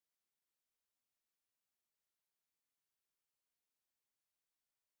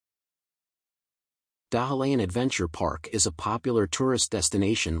Dahilayan Adventure Park is a popular tourist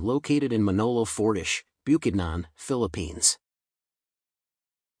destination located in Manolo, Fortich, Bukidnon, Philippines.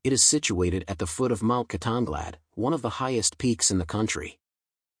 It is situated at the foot of Mount Katanglad, one of the highest peaks in the country.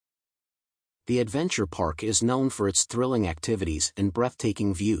 The adventure park is known for its thrilling activities and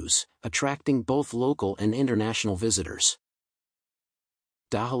breathtaking views, attracting both local and international visitors.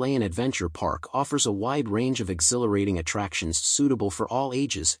 Dahilayan Adventure Park offers a wide range of exhilarating attractions suitable for all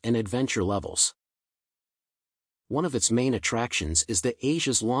ages and adventure levels. One of its main attractions is the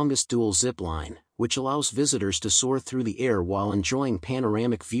Asia's longest dual zip line, which allows visitors to soar through the air while enjoying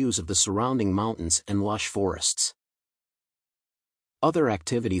panoramic views of the surrounding mountains and lush forests. Other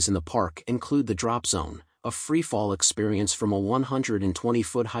activities in the park include the drop zone, a freefall experience from a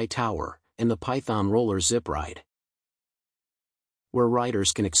 120-foot high tower, and the Python roller zip ride, where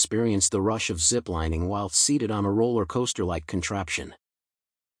riders can experience the rush of ziplining while seated on a roller coaster-like contraption.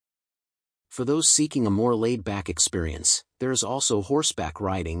 For those seeking a more laid-back experience, there is also horseback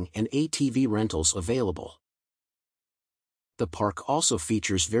riding and ATV rentals available. The park also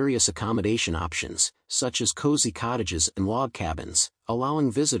features various accommodation options, such as cozy cottages and log cabins, allowing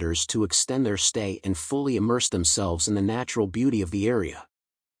visitors to extend their stay and fully immerse themselves in the natural beauty of the area.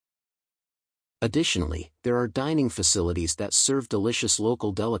 Additionally, there are dining facilities that serve delicious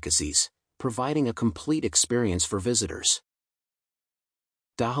local delicacies, providing a complete experience for visitors.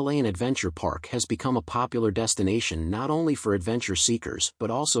 Dahilayan Adventure Park has become a popular destination not only for adventure seekers but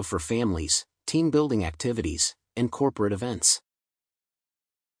also for families, team-building activities, and corporate events.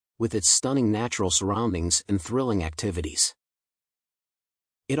 With its stunning natural surroundings and thrilling activities,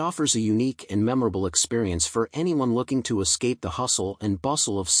 it offers a unique and memorable experience for anyone looking to escape the hustle and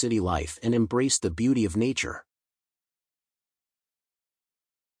bustle of city life and embrace the beauty of nature.